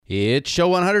It's show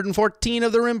 114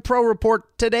 of the RIM Pro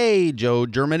Report today. Joe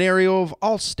Germanario of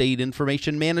Allstate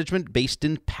Information Management based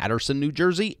in Paterson, New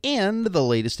Jersey, and the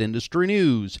latest industry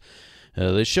news.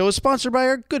 This show is sponsored by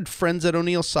our good friends at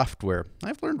O'Neill Software.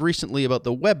 I've learned recently about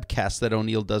the webcast that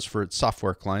O'Neill does for its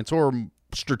software clients, or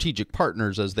strategic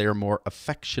partners as they are more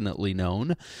affectionately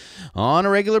known. On a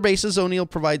regular basis, O'Neill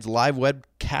provides live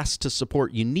webcasts to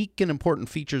support unique and important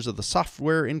features of the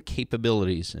software and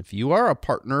capabilities. If you are a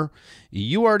partner,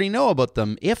 you already know about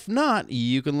them. If not,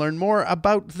 you can learn more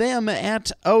about them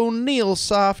at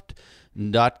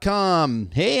o'neillsoft.com.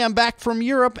 Hey, I'm back from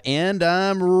Europe and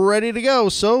I'm ready to go,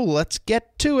 so let's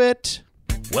get to it.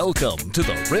 Welcome to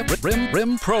the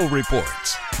RIM Pro Report,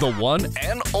 the one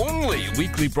and only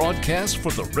weekly broadcast for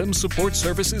the RIM support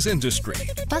services industry.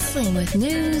 Bustling with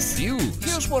news, Views.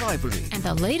 Here's what I believe. and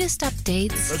the latest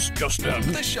updates, That's just them.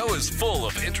 This show is full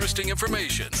of interesting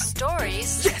information.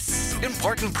 stories, Yes.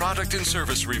 Important product and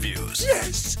service reviews.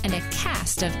 Yes. and a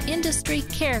cast of industry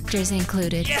characters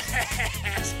included.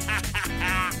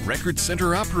 Record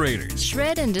center operators,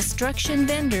 Shred and destruction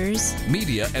vendors,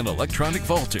 media and electronic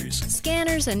vaulters.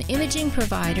 scanners and imaging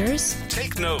providers.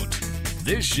 Take note.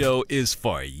 This show is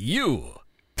for you.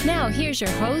 Now here's your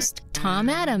host, Tom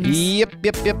Adams. Yep,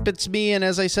 it's me. And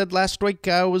as I said last week,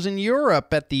 I was in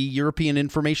Europe at the European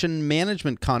Information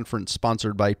Management Conference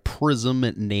sponsored by Prism,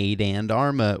 NAID, and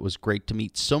ARMA. It was great to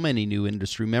meet so many new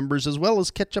industry members as well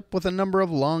as catch up with a number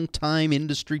of longtime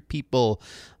industry people.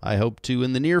 I hope to,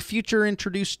 in the near future,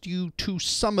 introduce you to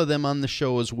some of them on the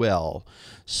show as well.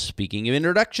 Speaking of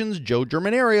introductions, Joe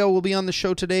Germanario will be on the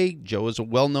show today. Joe is a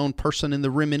well-known person in the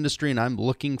RIM industry, and I'm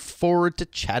looking forward to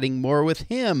chatting more with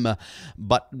him.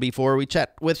 But before we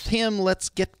chat with him, let's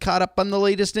get caught up on the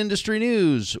latest industry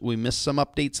news. We missed some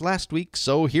updates last week,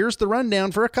 so here's the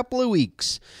rundown for a couple of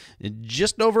weeks.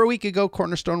 Just over a week ago,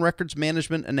 Cornerstone Records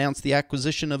Management announced the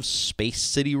acquisition of Space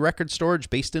City Record Storage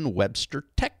based in Webster,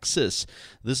 Texas.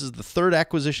 This is the third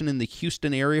acquisition in the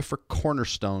Houston area for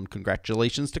Cornerstone.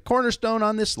 Congratulations to Cornerstone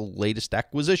on this latest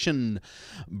acquisition.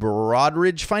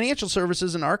 Broadridge Financial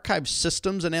Services and Archive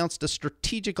Systems announced a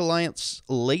strategic alliance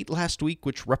late last week,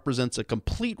 which represents a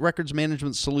complete records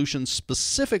management solution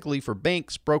specifically for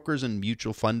banks, brokers, and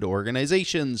mutual fund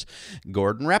organizations.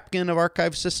 Gordon Rapkin of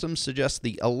Archive Systems suggests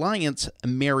the alliance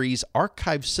marries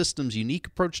Archive Systems' unique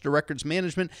approach to records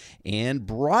management and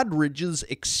Broadridge's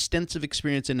extensive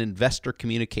experience in investor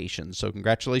communications. So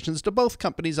congratulations to both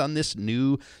companies on this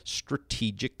new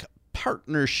strategic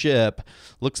partnership.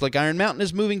 Looks like Iron Mountain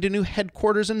is moving to new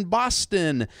headquarters in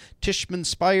Boston. Tishman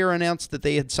Speyer announced that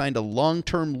they had signed a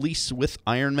long-term lease with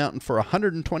Iron Mountain for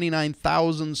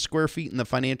 129,000 square feet in the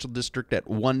financial district at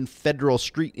 1 Federal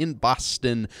Street in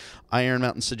Boston. Iron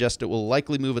Mountain suggests it will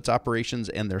likely move its operations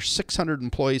and their 600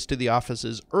 employees to the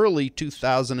offices early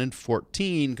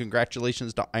 2014.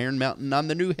 Congratulations to Iron Mountain on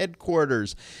the new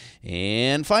headquarters.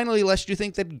 And finally, lest you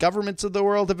think that governments of the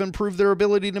world have improved their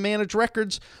ability to manage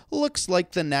records, looks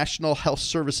like the National Health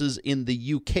Services in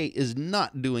the UK is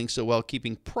not doing so well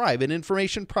keeping private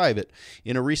information private.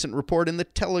 In a recent report in the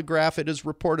Telegraph, it is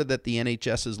reported that the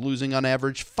NHS is losing on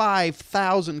average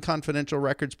 5,000 confidential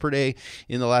records per day.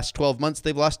 In the last 12 months,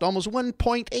 they've lost almost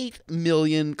 1.8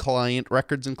 million client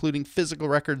records, including physical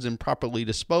records improperly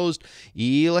disposed,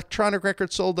 electronic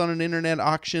records sold on an internet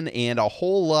auction, and a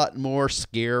whole lot more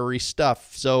scary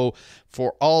stuff. So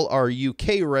for all our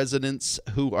UK residents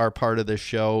who are part of this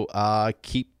show,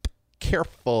 keep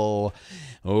careful.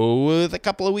 With a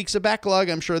couple of weeks of backlog,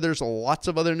 I'm sure there's lots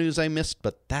of other news I missed,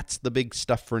 but that's the big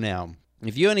stuff for now.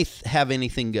 If you have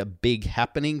anything big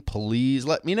happening, please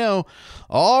let me know.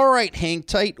 All right, hang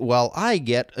tight while I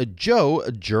get Joe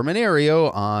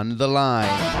Germanario on the line.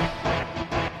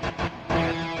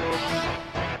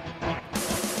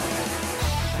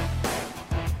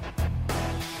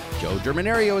 Joe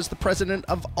Germanario is the president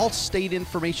of Allstate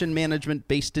Information Management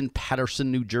based in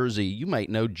Paterson, New Jersey. You might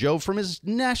know Joe from his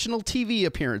national TV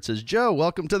appearances. Joe,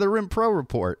 welcome to the RIM Pro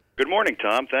Report. Good morning,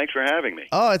 Tom. Thanks for having me.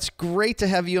 Oh, it's great to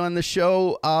have you on the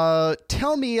show.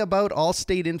 Tell me about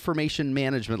Allstate Information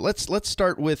Management. Let's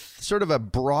start with sort of a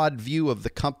broad view of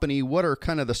the company. What are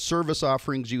kind of the service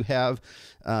offerings you have?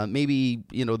 Maybe,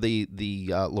 the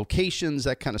locations,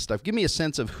 that kind of stuff. Give me a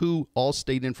sense of who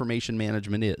Allstate Information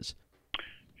Management is.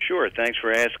 Sure. Thanks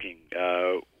for asking.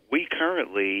 We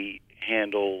currently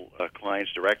handle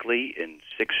clients directly in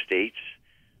 6 states,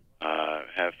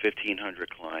 have 1,500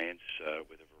 clients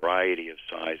with a variety of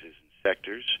sizes and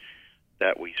sectors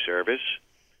that we service.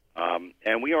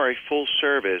 And we are a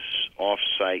full-service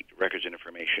off-site records and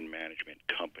information management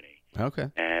company. Okay.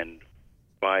 And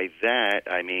by that,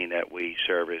 I mean that we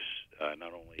service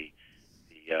not only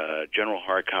the general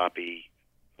hard copy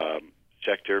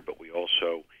sector, but we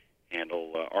also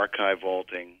handle archive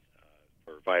vaulting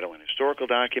for vital and historical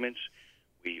documents.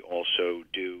 We also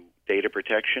do data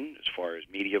protection as far as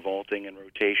media vaulting and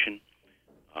rotation.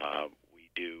 We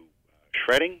do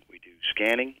shredding, we do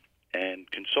scanning, and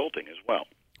consulting as well.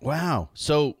 Wow.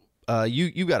 So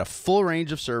you got a full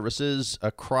range of services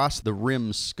across the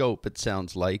RIM scope, it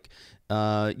sounds like.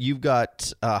 You've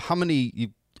got how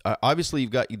many? Obviously,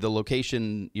 you've got the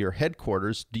location, your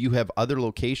headquarters. Do you have other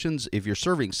locations? If you're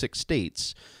serving 6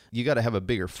 states, you got to have a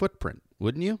bigger footprint,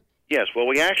 wouldn't you? Yes. Well,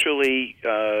 we actually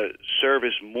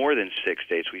service more than 6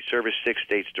 states. We service 6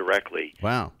 states directly.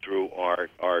 Wow. Through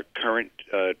our current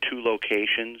 2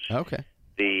 locations. Okay.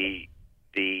 The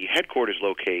headquarters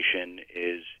location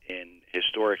is in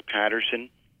historic Paterson,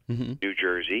 New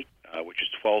Jersey, which is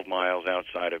 12 miles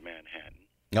outside of Manhattan.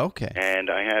 Okay. And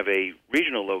I have a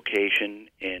regional location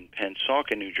in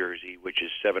Pennsauken, New Jersey, which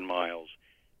is 7 miles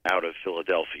out of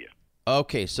Philadelphia.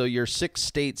 Okay, so your 6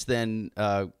 states then,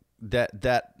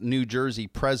 that New Jersey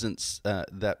presence,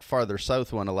 that farther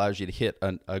south one allows you to hit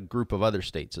a group of other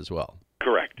states as well.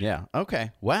 Correct. Yeah.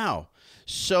 Okay. Wow.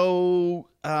 So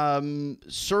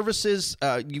services,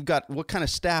 you've got, what kind of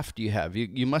staff do you have?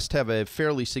 You must have a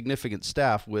fairly significant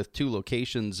staff with 2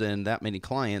 locations and that many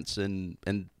clients. And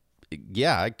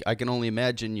yeah, I can only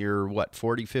imagine you're,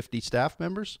 40, 50 staff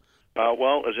members?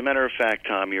 Well, as a matter of fact,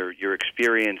 Tom, your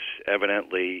experience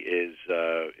evidently is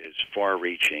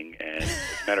far-reaching, and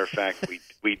as a matter of fact,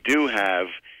 we do have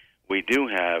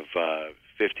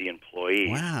 50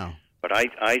 employees. Wow! But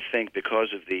I think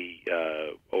because of the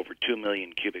over 2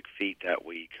 million cubic feet that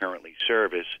we currently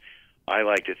service, I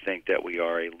like to think that we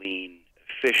are a lean,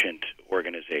 efficient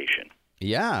organization.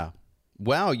 Yeah.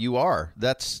 Wow, you are.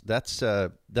 That's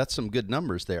some good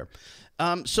numbers there.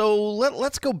 So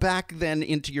let's go back then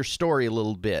into your story a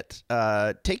little bit.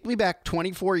 Take me back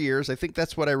 24 years. I think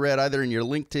that's what I read either in your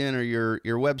LinkedIn or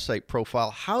your website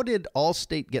profile. How did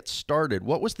Allstate get started?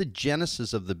 What was the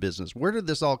genesis of the business? Where did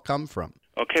this all come from?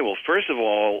 Okay, well, first of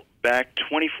all, back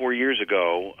 24 years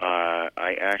ago,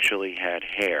 I actually had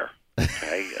hair.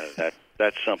 Okay,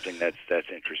 that's something that's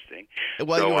interesting.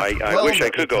 Well, so I wish I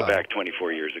could go back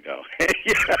 24 years ago.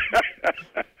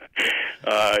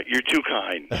 You're too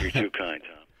kind. You're too kind,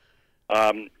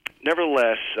 Tom.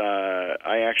 Nevertheless,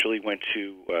 I actually went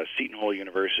to Seton Hall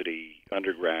University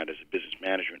undergrad as a business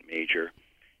management major,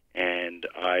 and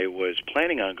I was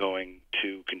planning on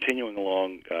continuing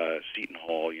along Seton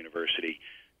Hall University,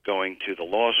 going to the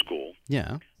law school.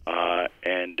 Yeah.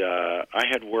 And I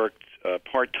had worked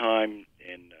part-time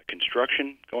in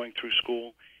construction going through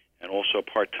school, and also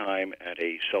part-time at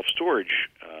a self-storage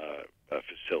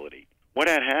facility. What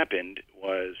had happened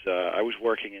was I was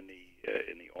working in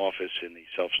the office in the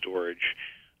self-storage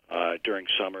during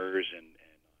summers and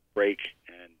break,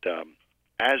 and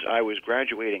as I was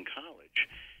graduating college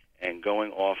and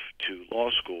going off to law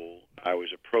school, I was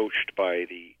approached by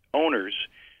the owners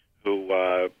who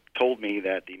told me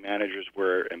that the managers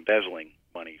were embezzling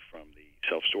money from the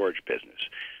self-storage business.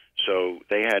 So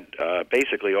they had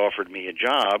basically offered me a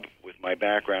job with my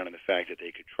background and the fact that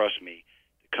they could trust me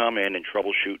to come in and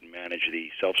troubleshoot and manage the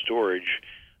self-storage,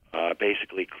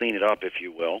 basically clean it up, if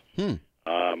you will,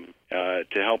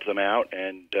 to help them out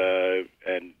and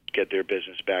get their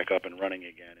business back up and running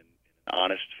again in an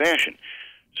honest fashion.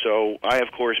 So I,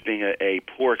 of course, being a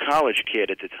poor college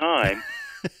kid at the time,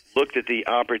 looked at the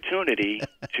opportunity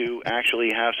to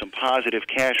actually have some positive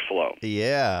cash flow.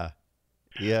 Yeah.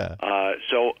 Yeah.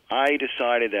 So I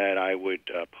decided that I would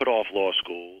put off law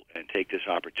school and take this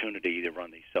opportunity to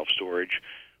run the self-storage,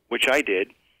 which I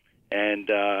did. And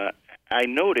I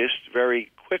noticed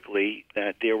very quickly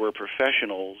that there were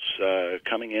professionals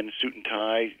coming in, suit and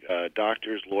tie,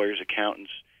 doctors, lawyers,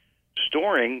 accountants,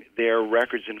 storing their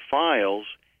records and files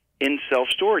in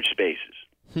self-storage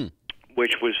spaces,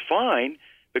 which was fine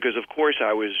because, of course,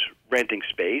 I was renting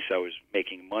space. I was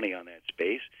making money on that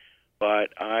space. But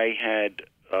I had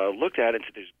looked at it and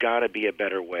said, there's got to be a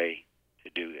better way to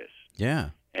do this. Yeah.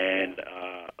 And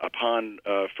upon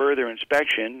further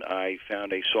inspection, I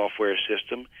found a software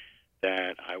system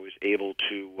that I was able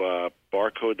to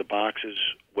barcode the boxes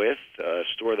with,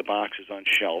 store the boxes on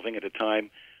shelving. At the time,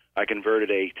 I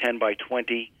converted a 10 by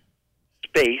 20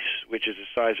 space, which is the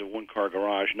size of a one-car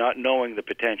garage, not knowing the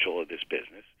potential of this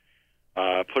business.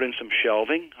 Put in some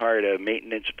shelving, hired a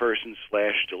maintenance person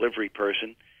 / delivery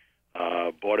person,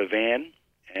 bought a van,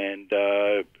 and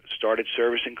started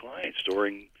servicing clients,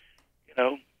 storing,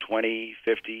 20,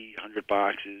 50, 100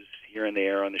 boxes here and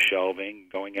there on the shelving,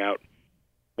 going out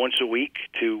once a week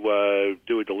to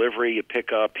do a delivery, a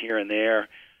pickup here and there.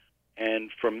 And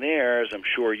from there, as I'm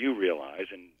sure you realize,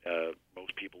 and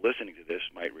most people listening to this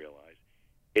might realize,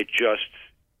 it just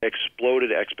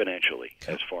exploded exponentially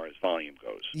as far as volume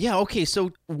goes. Yeah, okay.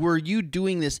 So were you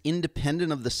doing this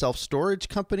independent of the self-storage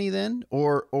company then?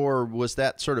 Or was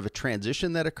that sort of a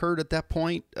transition that occurred at that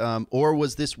point? Or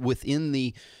was this within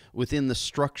the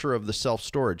structure of the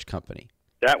self-storage company?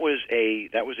 That was a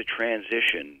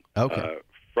transition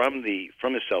from the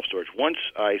self-storage. Once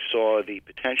I saw the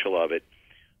potential of it,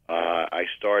 I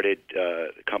started a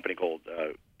company called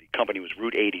the company was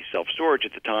Route 80 Self-Storage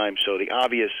at the time, so the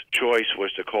obvious choice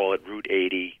was to call it Route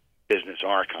 80 Business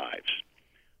Archives,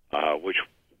 which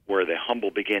were the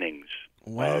humble beginnings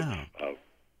of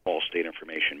Allstate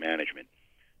Information Management.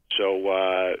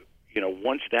 So,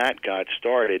 once that got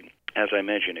started, as I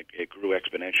mentioned, it grew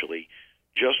exponentially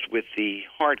just with the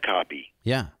hard copy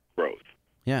growth.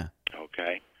 Yeah.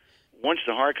 Okay. Once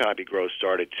the hard copy growth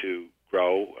started to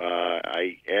grow,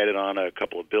 I added on a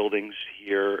couple of buildings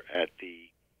here at the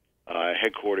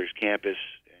headquarters campus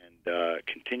and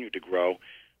continued to grow,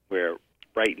 where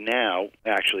right now I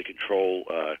actually control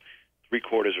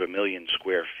 750,000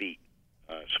 square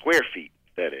feet,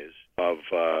 that is, of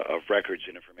records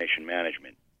and information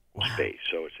management space.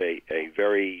 So it's a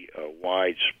very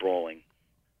wide, sprawling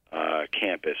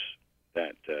campus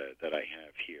that I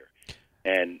have here.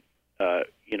 And,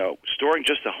 storing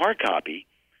just the hard copy,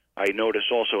 I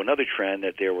noticed also another trend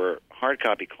that there were hard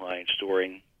copy clients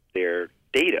storing their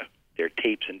data, their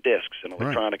tapes and discs and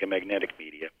electronic and magnetic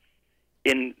media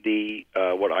in the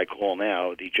what I call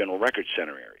now the General Records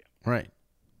Center area. Right.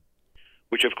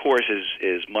 Which, of course,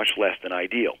 is much less than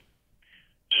ideal.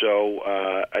 So,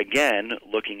 again,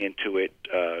 looking into it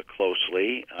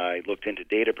closely, I looked into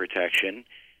data protection,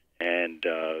 and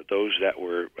those that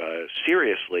were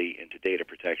seriously into data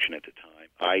protection at the time,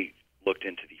 I looked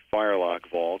into the FireLock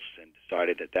vaults and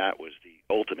decided that was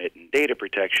the ultimate in data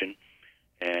protection,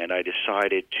 and I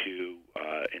decided to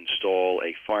install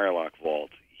a FireLock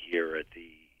vault here at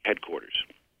the headquarters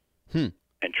and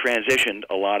transitioned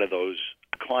a lot of those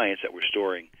clients that were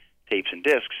storing tapes and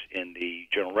discs in the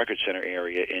General Records Center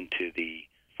area into the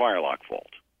FireLock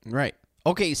vault. Right.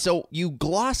 Okay, so you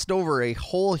glossed over a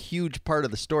whole huge part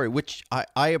of the story, which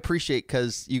I appreciate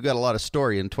because you got a lot of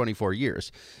story in 24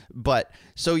 years. But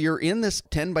so you're in this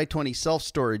 10 by 20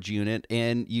 self-storage unit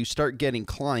and you start getting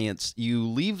clients. You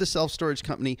leave the self-storage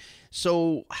company.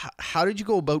 So how did you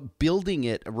go about building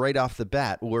it right off the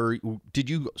bat? Did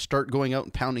you start going out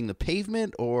and pounding the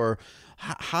pavement, or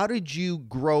how did you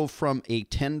grow from a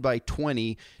 10 by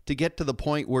 20 to get to the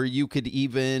point where you could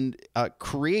even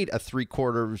create a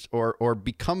 3/4 or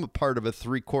become a part of a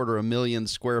 3/4 million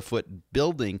square foot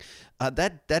building?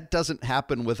 That doesn't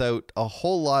happen without a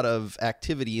whole lot of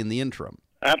activity in the interim.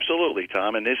 Absolutely,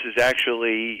 Tom. And this is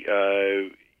actually,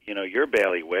 your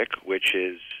bailiwick, which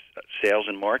is sales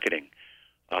and marketing.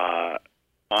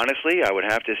 Honestly, I would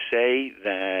have to say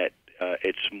that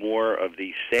it's more of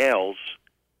the sales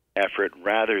effort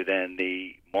rather than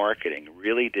the marketing.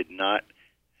 Really did not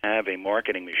have a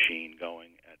marketing machine going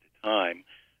at the time.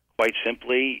 Quite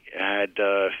simply, had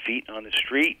feet on the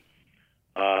street,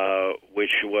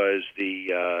 which was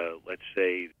the, let's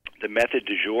say, the method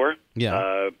du jour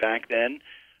back then,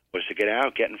 was to get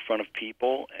out, get in front of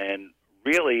people, and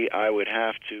really I would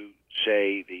have to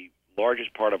say the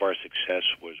largest part of our success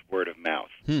was word of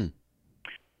mouth.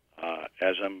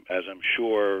 As I'm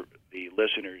sure the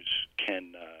listeners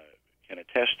can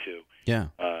attest to,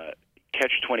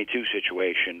 Catch-22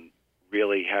 situation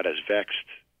really had us vexed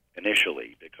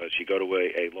initially, because you go to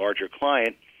a larger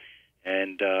client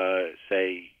and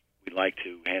say, we'd like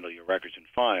to handle your records and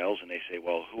files, and they say,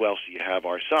 well, who else do you have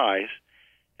our size?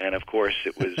 And of course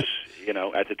it was,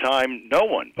 at the time, no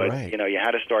one, but you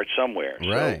had to start somewhere.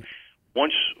 Right. So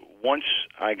once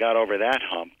I got over that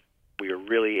hump, we were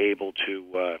really able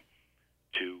to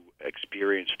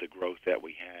experience the growth that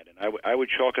we had. And I would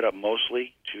chalk it up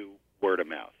mostly to word of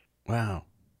mouth. Wow.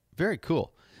 Very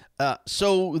cool.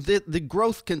 So the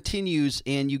growth continues,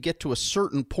 and you get to a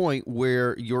certain point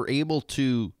where you're able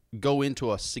to go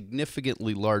into a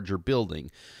significantly larger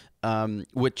building,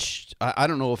 which I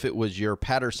don't know if it was your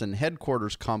Patterson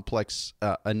headquarters complex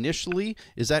initially.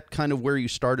 Is that kind of where you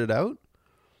started out?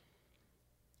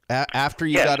 After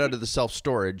you got out of the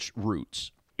self-storage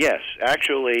routes? Yes.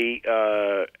 Actually,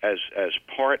 as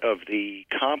part of the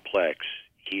complex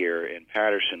here in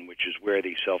Patterson, which is where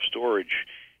the self-storage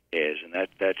is, and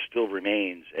that still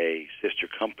remains a sister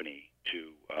company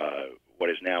to what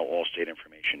is now Allstate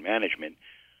Information Management.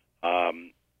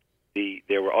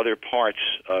 There were other parts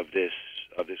of this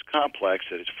complex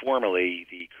that is formerly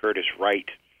the Curtis Wright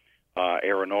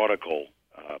aeronautical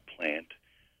plant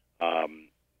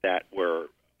that were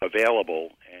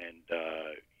available, and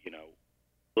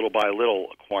little by little,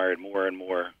 acquired more and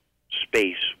more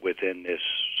space within this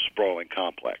sprawling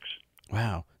complex.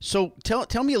 Wow. So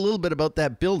tell me a little bit about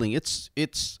that building. It's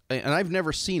and I've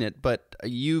never seen it, but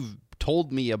you've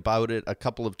told me about it a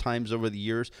couple of times over the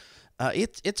years.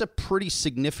 It's a pretty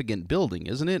significant building,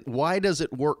 isn't it? Why does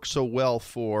it work so well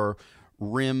for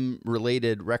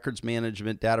RIM-related records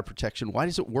management, data protection? Why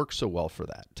does it work so well for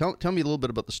that? Tell me a little bit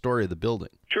about the story of the building.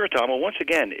 Sure, Tom. Well, once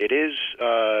again, it is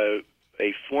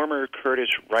a former Curtiss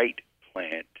Wright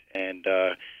plant, and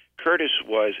Curtiss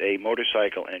was a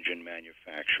motorcycle engine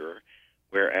manufacturer,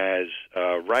 whereas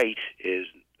Wright is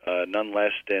none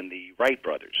less than the Wright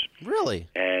brothers. Really?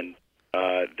 And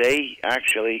they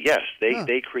actually, yes,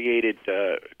 they created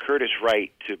Curtiss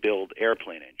Wright to build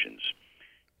airplane engines.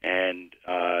 And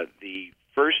the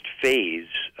first phase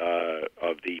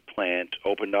of the plant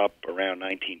opened up around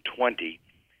 1920,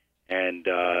 and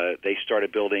they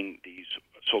started building these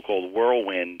so-called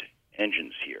Whirlwind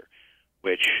engines here,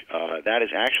 which that is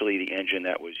actually the engine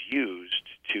that was used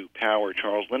to power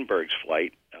Charles Lindbergh's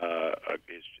flight,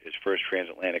 his first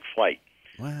transatlantic flight.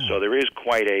 Wow. So there is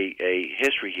quite a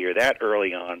history here that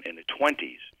early on in the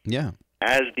 20s. Yeah.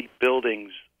 As the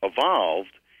buildings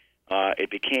evolved, it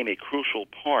became a crucial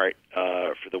part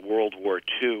for the World War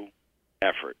II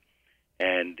effort.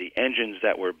 And the engines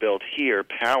that were built here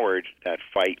powered that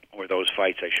fight, or those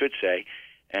fights, I should say.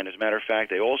 And as a matter of fact,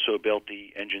 they also built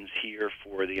the engines here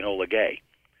for the Enola Gay.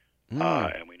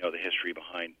 And we know the history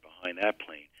behind that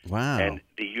plane. Wow. And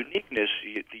the uniqueness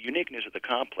of the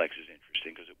complex is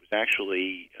interesting because it was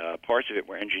actually parts of it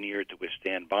were engineered to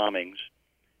withstand bombings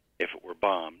if it were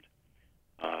bombed.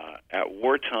 At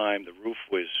wartime, the roof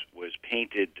was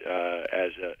painted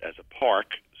as a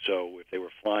park, so if they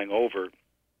were flying over,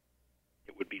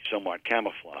 it would be somewhat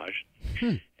camouflaged.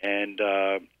 And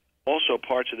also,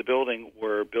 parts of the building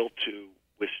were built to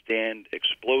withstand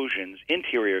explosions,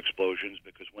 interior explosions,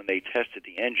 because when they tested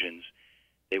the engines,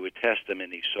 they would test them in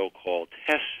these so-called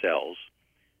test cells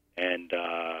and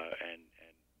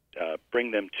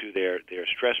bring them to their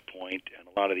stress point, and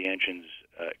a lot of the engines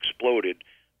exploded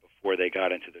before they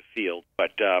got into the field.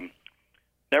 But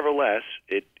nevertheless,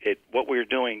 what we're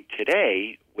doing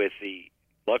today with the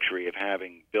luxury of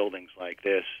having buildings like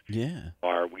this,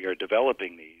 we are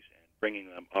developing these and bringing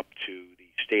them up to the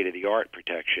state-of-the-art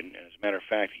protection. And as a matter of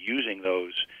fact, using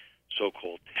those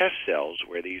so-called test cells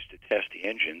where they used to test the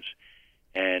engines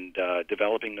and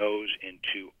developing those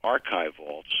into archive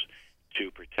vaults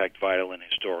to protect vital and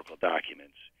historical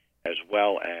documents, as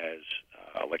well as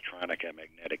electronic and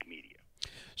magnetic media.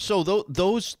 So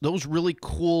those really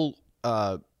cool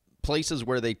places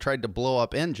where they tried to blow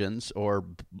up engines, or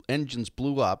engines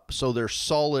blew up, so they're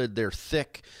solid, they're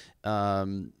thick,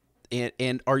 so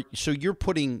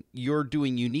you're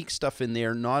doing unique stuff in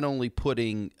there, not only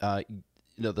putting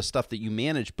the stuff that you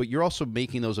manage, but you're also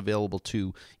making those available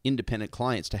to independent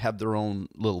clients to have their own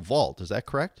little vault. Is that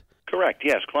correct? Correct,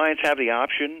 yes. Clients have the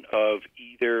option of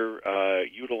either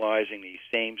utilizing the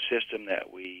same system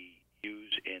that we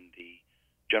use in the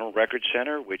General Records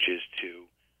Center, which is to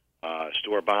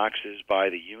store boxes by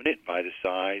the unit, by the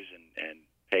size, and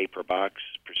pay per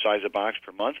size of box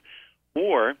per month,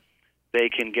 or they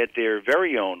can get their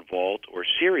very own vault or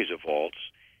series of vaults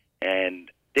and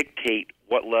dictate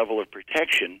what level of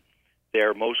protection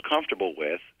they're most comfortable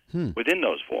with within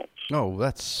those vaults. Oh,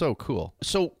 that's so cool.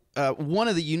 So one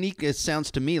of the uniqueness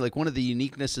sounds to me like one of the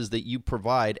uniquenesses that you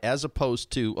provide, as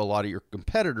opposed to a lot of your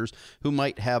competitors who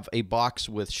might have a box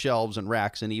with shelves and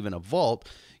racks and even a vault,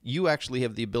 you actually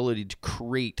have the ability to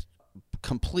create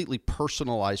completely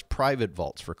personalized private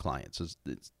vaults for clients.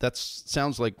 That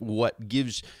sounds like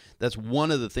that's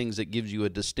one of the things that gives you a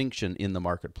distinction in the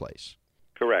marketplace.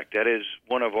 Correct. That is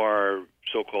one of our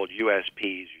so-called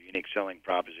USPs, unique selling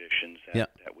propositions that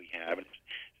we have. And it's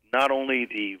not only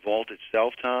the vault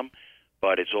itself, Tom,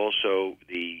 but it's also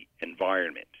the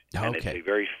environment. Okay. And it's a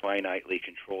very finitely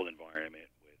controlled environment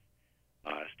with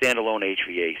standalone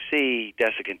HVAC,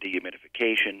 desiccant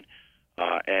dehumidification,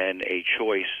 and a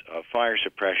choice of fire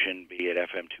suppression, be it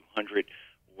FM200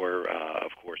 or,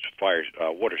 of course,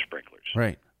 water sprinklers.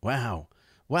 Right. Wow,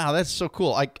 that's so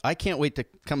cool. I can't wait to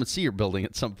come and see your building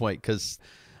at some point, because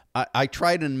I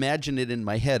try to imagine it in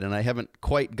my head, and I haven't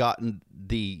quite gotten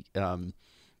the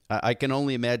I can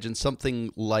only imagine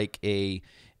something like a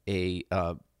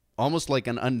almost like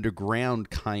an underground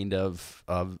kind of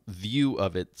view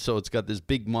of it. So it's got this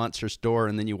big monstrous door,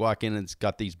 and then you walk in and it's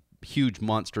got these huge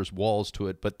monstrous walls to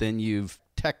it, but then you've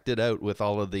teched it out with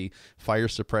all of the fire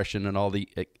suppression and all the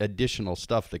additional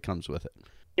stuff that comes with it.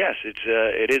 Yes,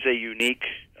 it is a unique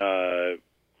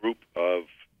group of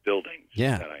buildings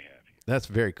that I have. That's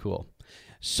very cool.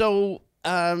 So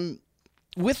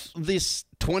with this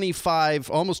 25,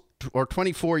 almost or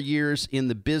 24 years in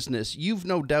the business, you've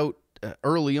no doubt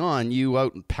early on you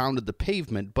out and pounded the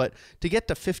pavement, but to get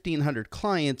to 1,500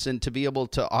 clients and to be able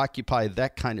to occupy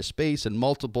that kind of space and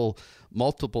multiple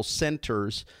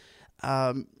centers,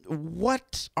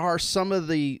 what are some of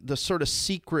the sort of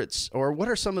secrets, or what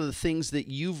are some of the things that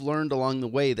you've learned along the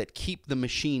way that keep the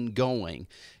machine going?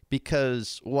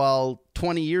 Because while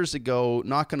 20 years ago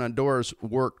knocking on doors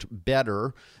worked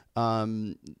better,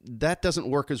 that doesn't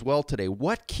work as well today.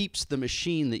 What keeps the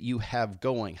machine that you have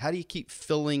going? How do you keep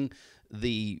filling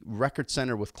the record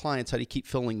center with clients? How do you keep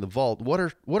filling the vault? What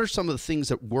are some of the things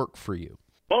that work for you?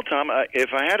 Well, Tom, if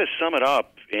I had to sum it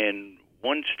up in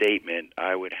one statement,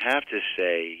 I would have to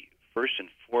say, first and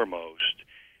foremost,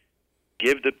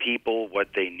 give the people what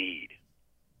they need.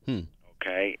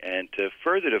 Okay? And to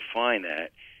further define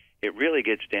that, it really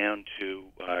gets down to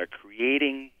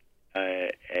creating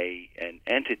an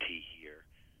entity here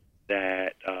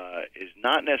that is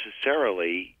not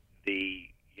necessarily the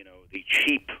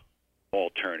cheap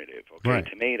alternative. Okay, right.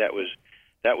 To me that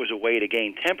was a way to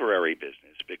gain temporary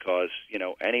business, because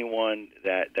anyone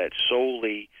that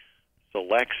solely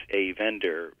selects a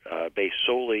vendor based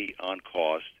solely on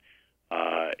cost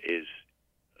is,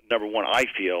 number one, I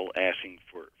feel, asking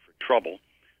for trouble,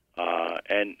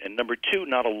 and number two,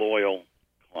 not a loyal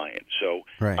client. So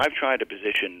right. I've tried to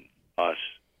position us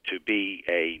to be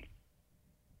a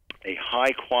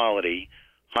high quality,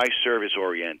 high service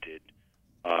oriented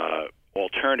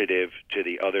alternative to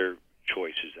the other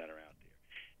choices that are out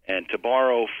there. And to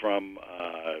borrow from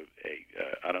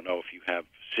I don't know if you have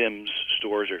Sims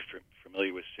stores or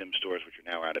familiar with Sims stores, which are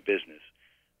now out of business,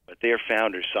 but their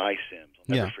founder, Cy Sims,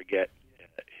 I'll never forget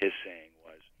his saying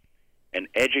was, an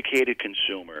educated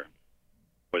consumer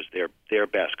was their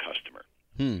best customer.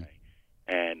 Okay?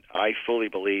 And I fully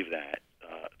believe that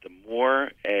the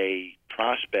more a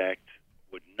prospect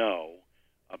would know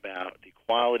about the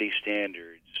quality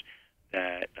standards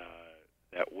that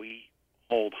we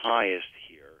hold highest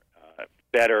here,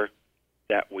 better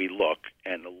that we look,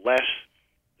 and the less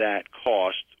that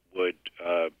cost would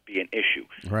be an issue.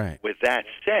 Right. With that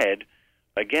said,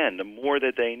 again, the more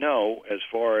that they know as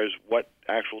far as what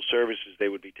actual services they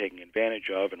would be taking advantage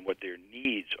of and what their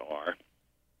needs are,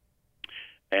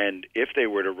 and if they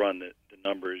were to run the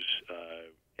numbers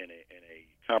in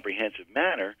a comprehensive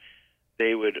manner,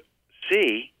 they would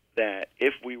see that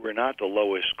if we were not the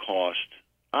lowest cost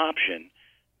option,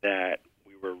 that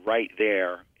we were right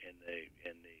there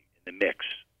in the mix,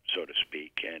 so to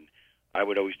speak. And I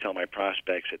would always tell my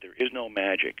prospects that there is no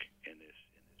magic in this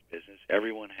business.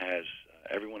 Everyone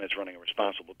that's running a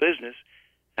responsible business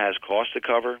has cost to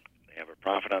cover. They have a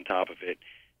profit on top of it,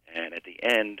 and at the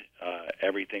end,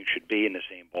 everything should be in the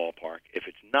same ballpark. If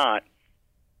it's not,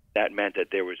 that meant that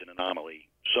there was an anomaly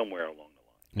somewhere along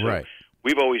the line. Right. So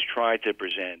we've always tried to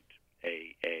present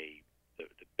the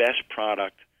best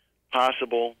product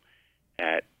possible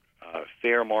at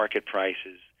fair market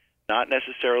prices, not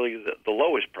necessarily the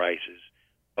lowest prices,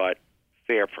 but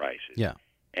fair prices. Yeah.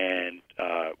 And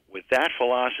with that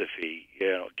philosophy,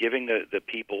 giving the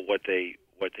people what they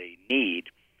need,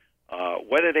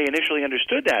 whether they initially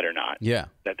understood that or not,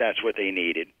 that's what they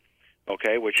needed.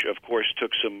 Okay, which of course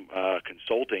took some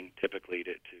consulting typically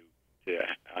to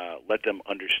let them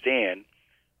understand,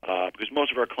 because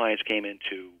most of our clients came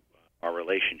into our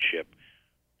relationship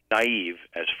naive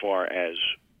as far as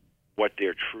what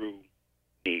their true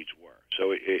needs were.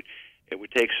 So it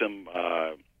would take some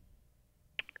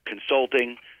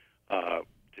consulting to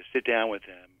sit down with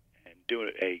them and do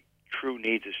a true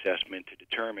needs assessment to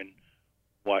determine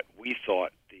what we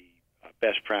thought the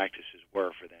best practices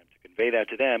were for them, to convey that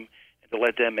to them, and to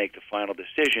let them make the final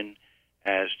decision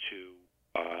as to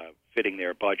fitting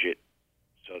their budget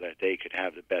so that they could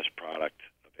have the best product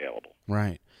available.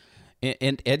 Right.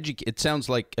 And it sounds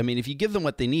like, I mean, if you give them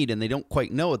what they need and they don't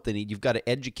quite know what they need, you've got to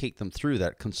educate them through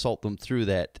that, consult them through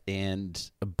that,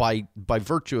 and by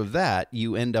virtue of that,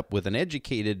 you end up with an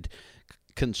educated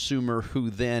consumer who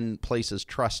then places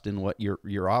trust in what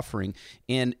you're offering.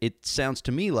 And it sounds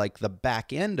to me like the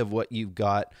back end of what you've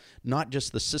got, not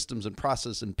just the systems and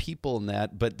process and people and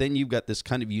that, but then you've got this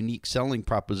kind of unique selling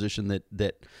proposition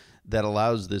that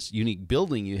allows this unique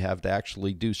building you have to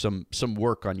actually do some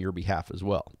work on your behalf as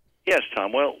well. Yes,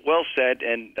 Tom. Well said.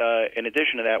 And in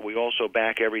addition to that, we also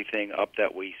back everything up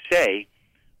that we say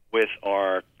with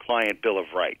our client bill of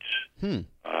rights,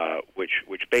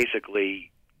 which basically,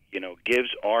 gives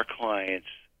our clients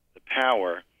the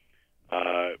power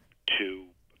to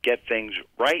get things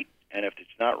right, and if it's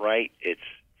not right, it's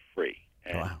free.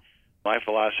 And my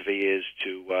philosophy is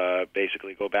to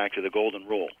basically go back to the golden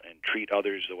rule and treat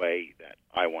others the way that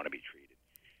I want to be treated.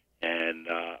 And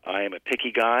I am a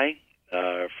picky guy,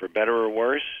 for better or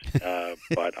worse.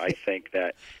 But I think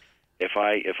that if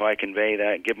I convey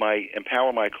that,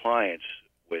 empower my clients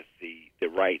with the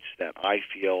rights that I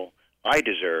feel I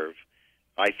deserve,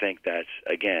 I think that's,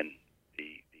 again,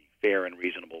 the fair and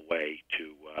reasonable way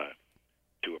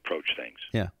to approach things.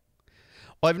 Yeah.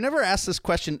 Well, I've never asked this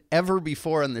question ever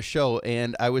before on the show,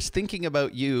 and I was thinking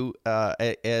about you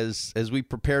as we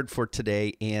prepared for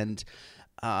today, and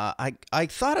I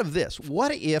thought of this.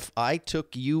 What if I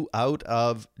took you out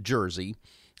of Jersey,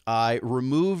 I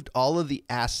removed all of the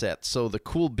assets, so the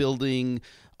cool building,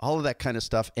 all of that kind of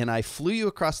stuff, and I flew you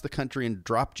across the country and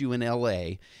dropped you in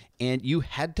L.A., and you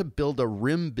had to build a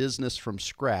rim business from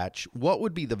scratch? What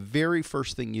would be the very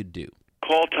first thing you'd do?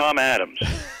 Call Tom Adams.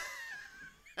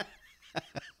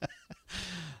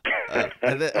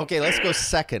 Okay, let's go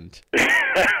second.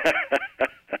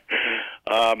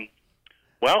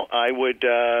 Well, I would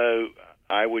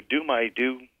do my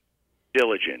due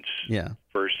diligence. Yeah.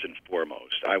 First and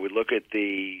foremost, I would look at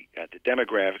the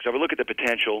demographics. I would look at the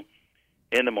potential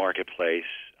in the marketplace.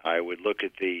 I would look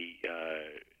at the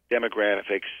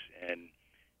demographics and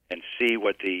see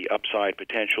what the upside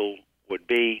potential would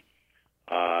be,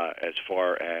 as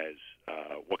far as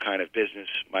what kind of business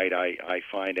might I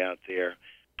find out there,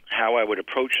 how I would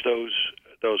approach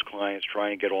those clients, try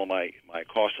and get all my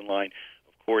costs in line.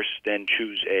 Of course, then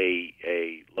choose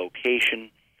a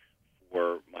location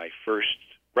for my first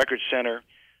record center,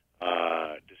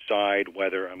 decide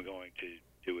whether I'm going to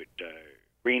do it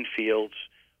greenfields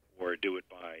or do it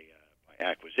by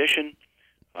acquisition.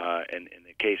 And in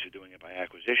the case of doing it by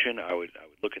acquisition, I would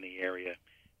look in the area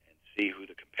and see who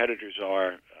the competitors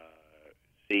are,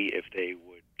 see if they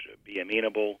would be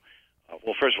amenable.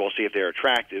 Well, first of all, see if they're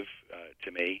attractive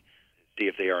to me, see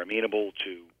if they are amenable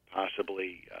to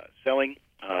possibly selling,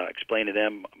 explain to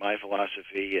them my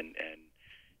philosophy and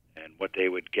what they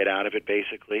would get out of it,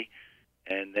 basically.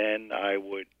 And then I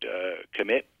would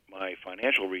commit my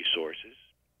financial resources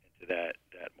into that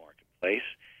marketplace.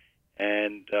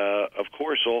 And, of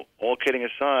course, all kidding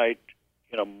aside,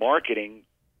 marketing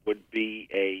would be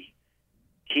a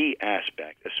key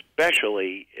aspect,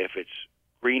 especially if it's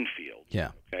greenfield.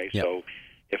 Yeah. Okay. Yeah. So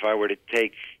if I were to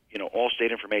take,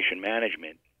 Allstate Information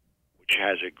Management, which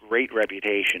has a great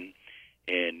reputation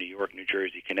in New York, New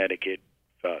Jersey, Connecticut,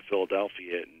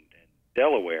 Philadelphia, and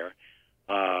Delaware,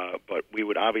 but we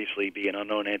would obviously be an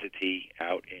unknown entity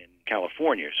out in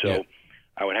California. So Yeah.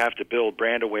 I would have to build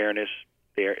brand awareness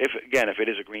there. If it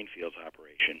is a greenfields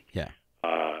operation. Yeah.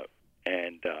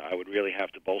 And I would really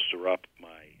have to bolster up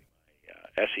my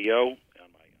SEO on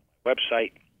my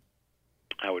website.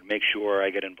 I would make sure I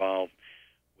get involved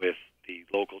with the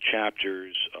local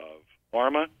chapters of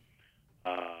ARMA.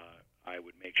 I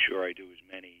would make sure I do as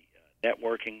many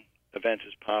networking events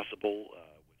as possible,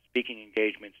 with speaking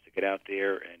engagements to get out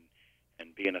there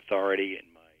and be an authority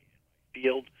in my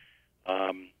field.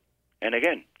 And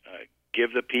again,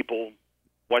 give the people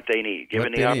what they need.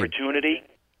 Given the opportunity,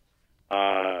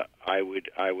 I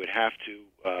would have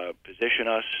to position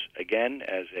us again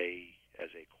as a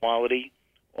quality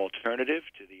alternative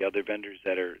to the other vendors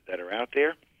that are out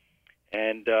there,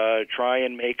 and try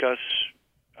and make us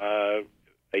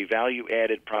a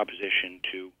value-added proposition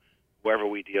to whoever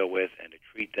we deal with, and to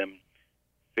treat them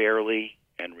fairly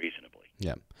and reasonably.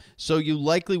 Yeah. So you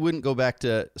likely wouldn't go back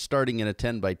to starting in a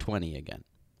 10 by 20 again.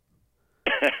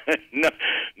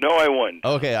 No, I wouldn't.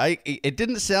 Okay, it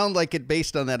didn't sound like it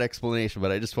based on that explanation,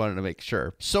 but I just wanted to make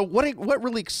sure. So what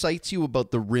really excites you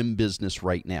about the rim business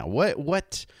right now?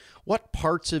 What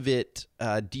parts of it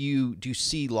do you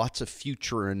see lots of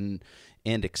future and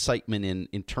excitement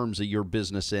in terms of your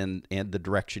business and the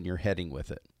direction you're heading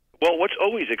with it? Well, what's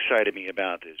always excited me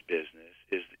about this business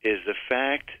is the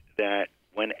fact that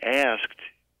when asked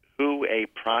who a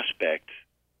prospect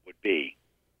would be,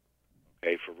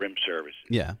 okay, for rim services,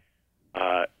 yeah,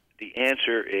 the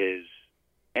answer is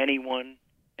anyone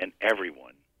and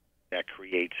everyone that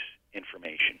creates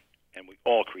information, and we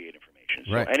all create information.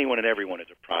 So right. Anyone and everyone is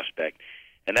a prospect,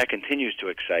 and that continues to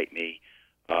excite me.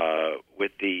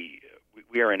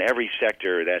 We are in every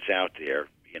sector that's out there,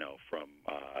 from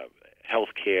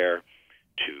healthcare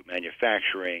to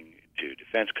manufacturing to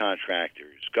defense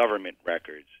contractors, government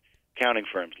records, accounting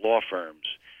firms, law firms,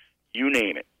 you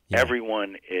name it. Yeah.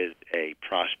 Everyone is a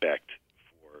prospect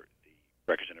for the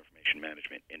records and information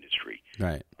management industry.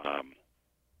 Right.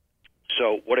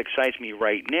 So what excites me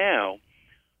right now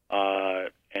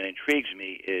and intrigues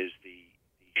me is the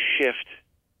shift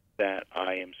that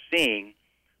I am seeing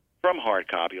from hard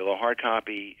copy, although hard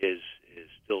copy is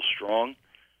still strong.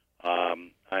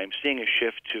 I'm seeing a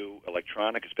shift to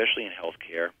electronic, especially in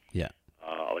healthcare. Yeah.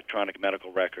 electronic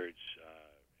medical records,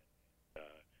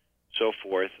 so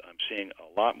forth. I'm seeing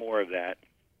a lot more of that,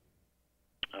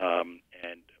 and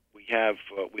we have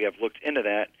looked into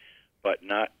that, but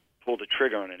not pulled the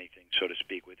trigger on anything, so to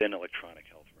speak, within electronic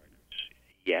health records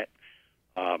yet.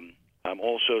 I'm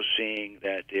also seeing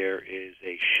that there is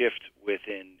a shift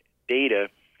within data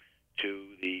to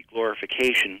the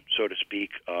glorification, so to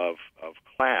speak, of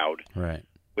cloud, Right.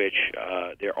 which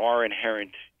there are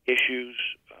inherent issues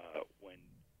when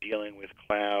dealing with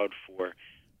cloud for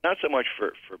not so much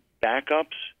for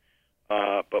backups,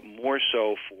 but more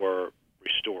so for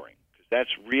restoring, because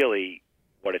that's really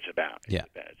what it's about. Yeah.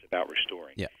 It's about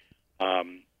restoring. Yeah.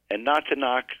 And not to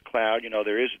knock cloud,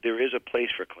 there is a place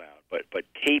for cloud, but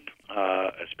tape,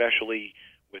 especially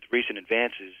with recent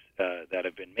advances that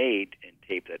have been made in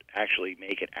tape that actually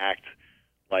make it act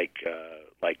like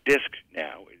disc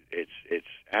now. It's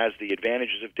has the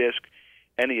advantages of disc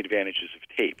and the advantages of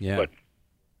tape. Yeah. But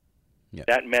Yeah.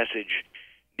 that message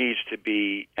needs to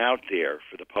be out there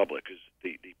for the public, because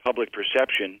the public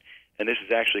perception, and this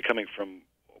is actually coming from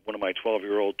one of my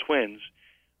 12-year-old twins.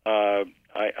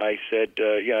 I said,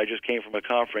 I just came from a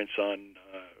conference on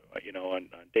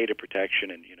data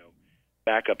protection and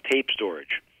backup tape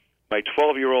storage. My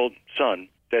 12-year-old son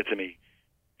said to me,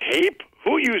 "Tape?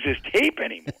 Who uses tape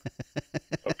anymore?"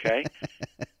 Okay,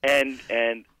 and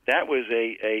that was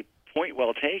a point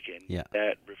well taken. Yeah.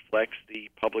 That reflects the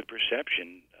public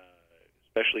perception,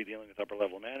 especially dealing with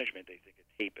upper-level management. They think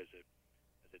of tape as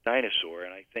a dinosaur,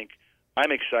 and I think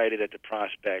I'm excited at the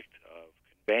prospect of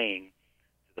conveying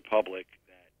to the public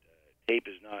that tape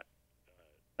is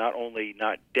not only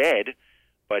not dead,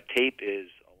 but tape is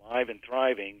alive and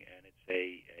thriving, and it's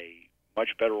a much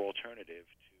better alternative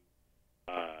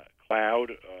to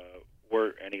cloud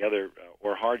or any other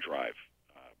or hard drive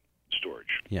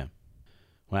storage. Yeah.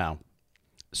 Wow.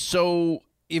 So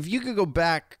if you could go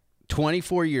back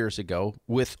 24 years ago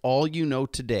with all you know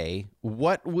today,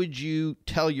 what would you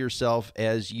tell yourself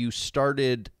as you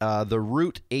started the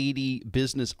Route 80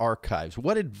 Business Archives?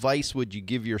 What advice would you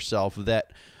give yourself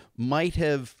that might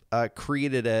have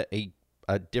created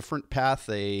a different path,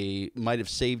 might have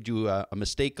saved you a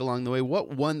mistake along the way? What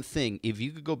one thing, if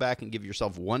you could go back and give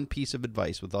yourself one piece of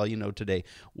advice with all you know today,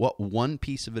 what one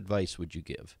piece of advice would you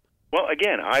give? Well,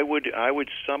 again, I would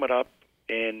sum it up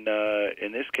in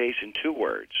this case in two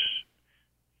words: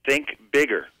 think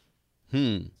bigger.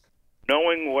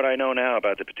 Knowing what I know now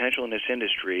about the potential in this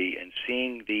industry and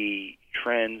seeing the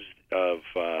trends of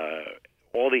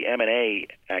all the M&A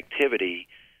activity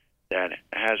that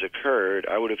has occurred,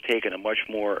 I would have taken a much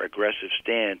more aggressive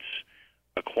stance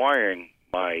acquiring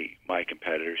my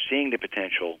competitors, seeing the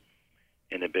potential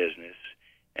in the business,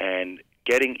 and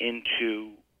getting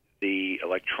into the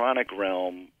electronic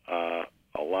realm a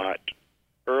lot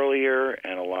earlier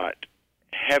and a lot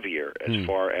heavier as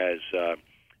far as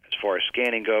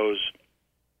scanning goes,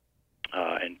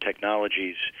 and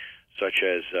technologies such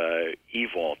as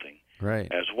e-vaulting,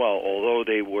 Right. as well. Although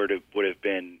they would have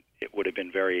been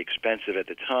very expensive at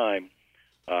the time,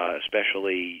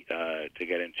 especially to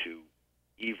get into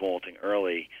e-vaulting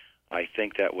early. I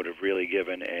think that would have really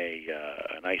given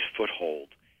a nice foothold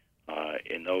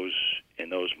in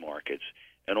those markets,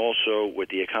 and also with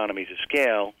the economies of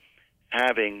scale,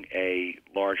 having a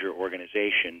larger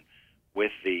organization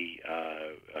with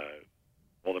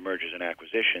all the mergers and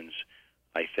acquisitions,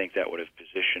 I think that would have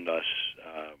positioned us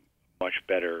much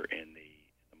better in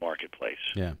the marketplace.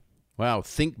 Yeah. Wow.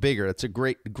 Think bigger. That's a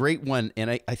great one. And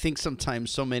I think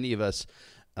sometimes so many of us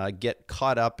get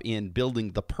caught up in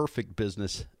building the perfect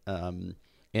business. And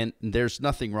there's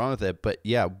nothing wrong with it. But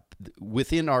yeah,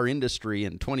 within our industry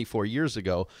and 24 years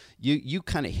ago, you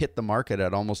kind of hit the market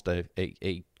at almost a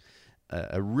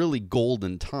really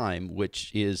golden time,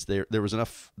 which is there was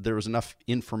enough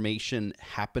information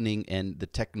happening, and the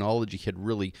technology had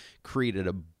really created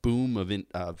a boom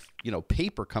of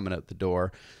paper coming out the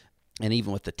door. And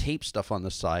even with the tape stuff on the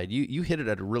side, you hit it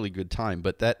at a really good time.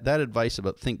 But that advice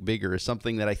about think bigger is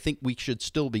something that I think we should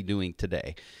still be doing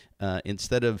today.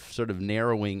 Instead of sort of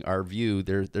narrowing our view,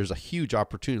 there's a huge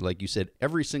opportunity. Like you said,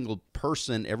 every single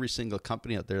person, every single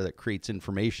company out there that creates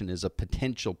information is a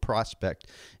potential prospect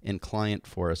and client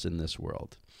for us in this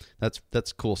world.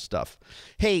 That's cool stuff.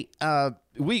 Hey,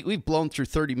 we've blown through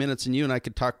 30 minutes, and you and I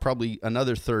could talk probably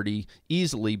another 30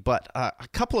 easily. But a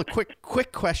couple of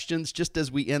quick questions just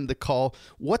as we end the call.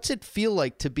 What's it feel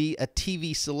like to be a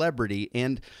TV celebrity?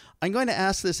 And I'm going to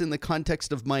ask this in the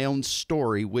context of my own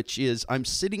story, which is I'm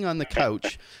sitting on the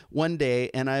couch one day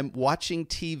and I'm watching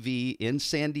TV in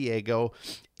San Diego,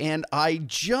 and I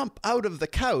jump out of the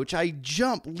couch. I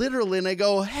jump literally, and I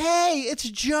go, "Hey, it's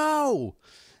Joe."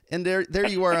 And there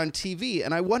you are on TV.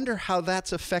 And I wonder how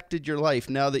that's affected your life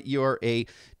now that you're a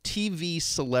TV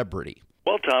celebrity.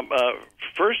 Well, Tom,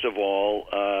 first of all,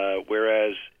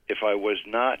 whereas if I was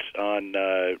not on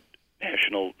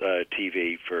national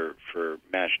TV for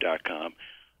Match.com,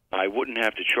 I wouldn't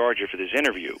have to charge you for this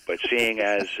interview. But seeing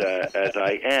as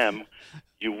I am,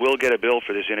 you will get a bill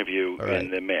for this interview in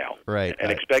the mail. Right.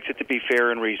 And expect it to be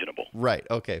fair and reasonable. Right.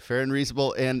 Okay. Fair and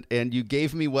reasonable. And you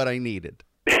gave me what I needed.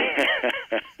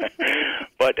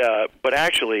 But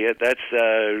actually, that's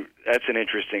an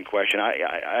interesting question.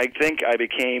 I think I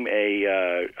became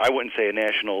I wouldn't say a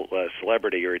national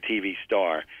celebrity or a TV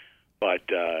star, but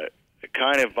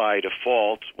kind of by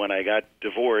default, when I got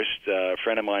divorced, a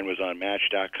friend of mine was on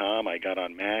Match.com. I got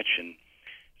on Match, and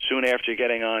soon after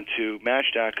getting onto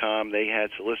Match.com, they had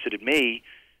solicited me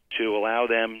to allow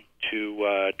them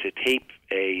to tape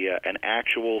an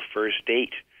actual first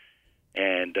date,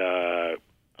 and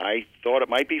I thought it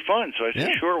might be fun, so I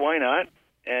said, sure, why not?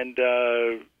 And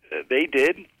they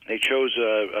did. They chose,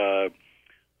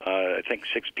 I think,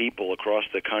 6 people across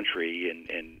the country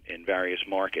in various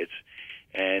markets,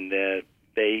 and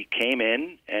they came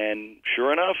in, and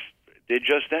sure enough, did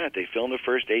just that. They filmed the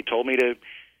first date, told me to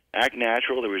act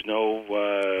natural. There was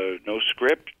no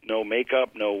script, no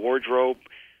makeup, no wardrobe.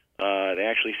 They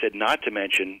actually said not to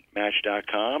mention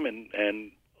Match.com,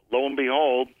 and lo and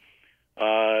behold,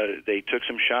 they took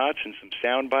some shots and some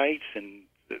sound bites, and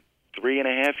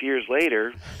 3.5 years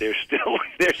later, they're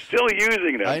still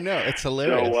using them. I know, it's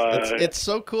hilarious. So, it's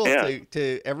so cool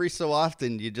to every so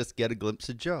often you just get a glimpse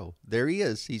of Joe. There he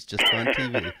is. He's just on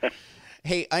TV.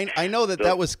 Hey, I know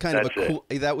that was kind of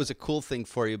a cool thing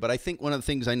for you, but I think one of the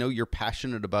things I know you're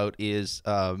passionate about is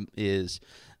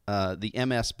the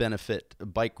MS benefit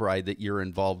bike ride that you're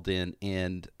involved in,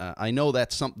 and I know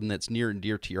that's something that's near and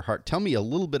dear to your heart. Tell me a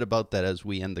little bit about that as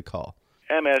we end the call.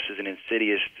 MS is an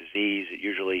insidious disease. It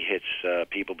usually hits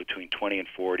people between 20 and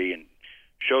 40 and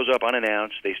shows up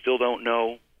unannounced. They still don't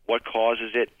know what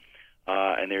causes it,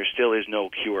 and there still is no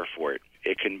cure for it.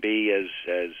 It can be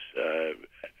as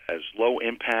low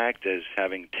impact as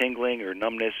having tingling or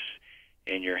numbness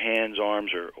in your hands,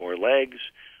 arms, or legs,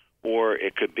 or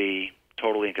it could be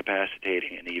totally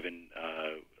incapacitating and even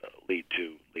lead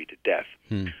to death.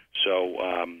 So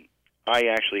I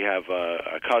actually have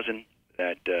a cousin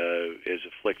that is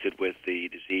afflicted with the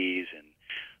disease, and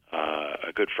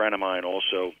a good friend of mine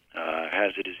also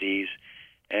has the disease.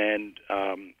 And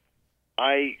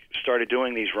I started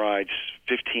doing these rides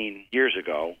 15 years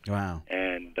ago. Wow!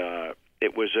 And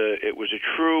it was a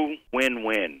true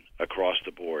win-win across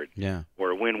the board. Yeah. Or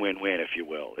a win-win-win, if you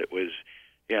will. It was.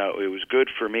 It was good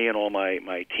for me and all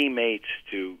my teammates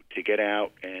to get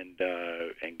out and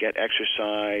get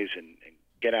exercise and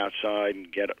get outside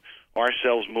and get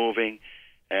ourselves moving,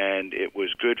 and it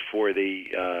was good for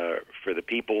the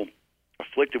people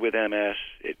afflicted with MS.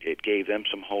 It gave them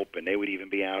some hope, and they would even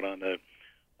be out on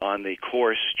the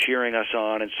course cheering us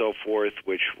on and so forth,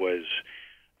 which was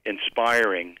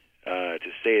inspiring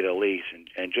to say the least.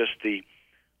 And just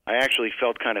I actually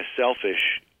felt kind of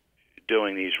selfish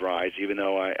doing these rides, even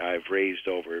though I've raised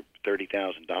over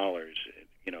 $30,000,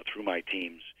 through my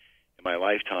teams in my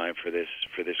lifetime for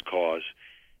this cause,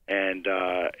 and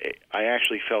I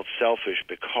actually felt selfish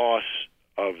because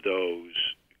of those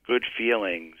good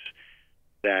feelings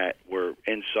that were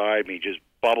inside me, just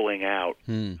bubbling out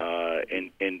in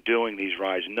doing these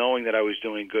rides, knowing that I was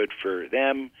doing good for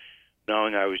them,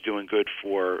 knowing I was doing good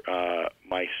for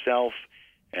myself,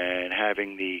 and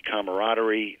having the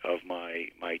camaraderie of my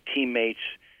teammates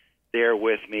there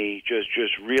with me just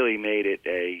really made it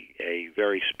a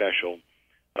very special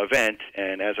event.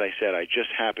 And as I said, I just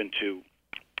happened to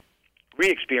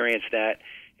re-experience that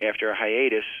after a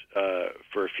hiatus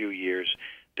for a few years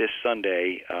this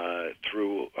Sunday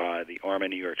through the ARMA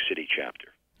New York City chapter.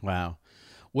 Wow.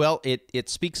 Well, it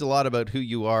speaks a lot about who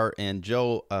you are, and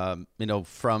Joe,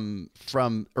 from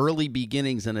early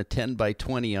beginnings in a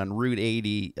 10x20 on Route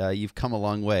 80, you've come a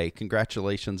long way.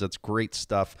 Congratulations, that's great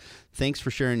stuff. Thanks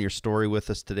for sharing your story with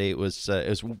us today. It was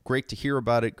great to hear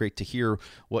about it, great to hear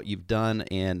what you've done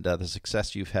and the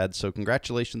success you've had. So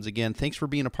congratulations again. Thanks for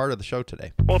being a part of the show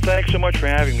today. Well, thanks so much for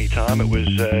having me, Tom. It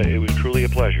was truly a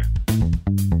pleasure.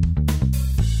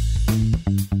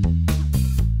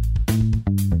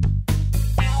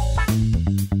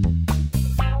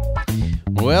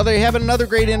 Well, there you have it, another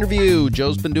great interview.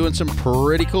 Joe's been doing some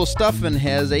pretty cool stuff and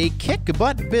has a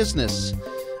kick-butt business.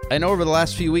 I know over the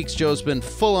last few weeks, Joe's been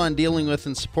full on dealing with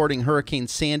and supporting Hurricane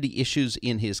Sandy issues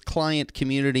in his client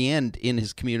community and in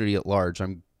his community at large.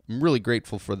 I'm I'm really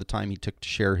grateful for the time he took to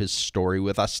share his story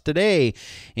with us today.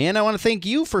 And I want to thank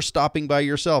you for stopping by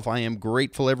yourself. I am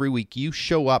grateful every week you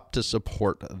show up to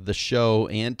support the show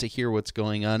and to hear what's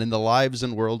going on in the lives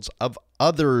and worlds of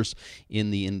others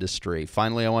in the industry.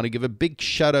 Finally, I want to give a big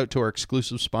shout out to our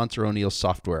exclusive sponsor, O'Neill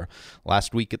Software.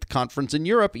 Last week at the conference in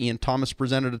Europe, Ian Thomas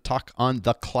presented a talk on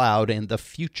the cloud and the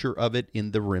future of it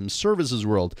in the RIM services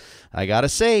world. I gotta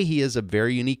say, he has a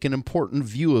very unique and important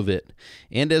view of it.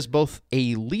 And as both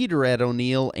a leader at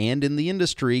O'Neill and in the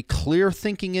industry, clear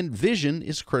thinking and vision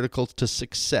is critical to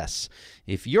success.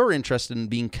 If you're interested in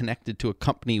being connected to a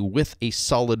company with a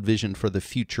solid vision for the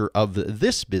future of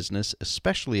this business,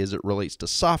 especially as it relates to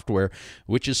software,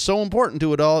 which is so important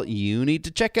to it all, you need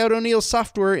to check out O'Neill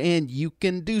Software, and you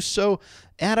can do so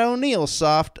at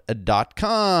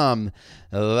o'neillsoft.com.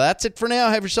 That's it for now.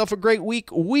 Have yourself a great week.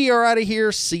 We are out of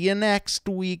here. See you next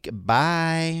week.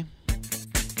 Bye.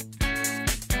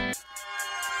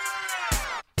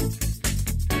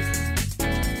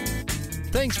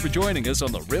 Thanks for joining us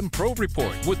on the RIM Pro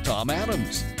Report with Tom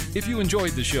Adams. If you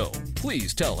enjoyed the show,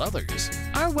 please tell others.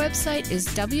 Our website is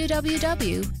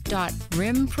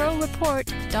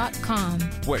www.rimproreport.com,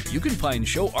 where you can find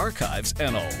show archives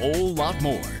and a whole lot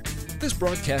more. This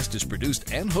broadcast is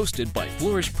produced and hosted by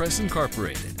Flourish Press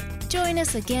Incorporated. Join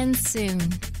us again soon.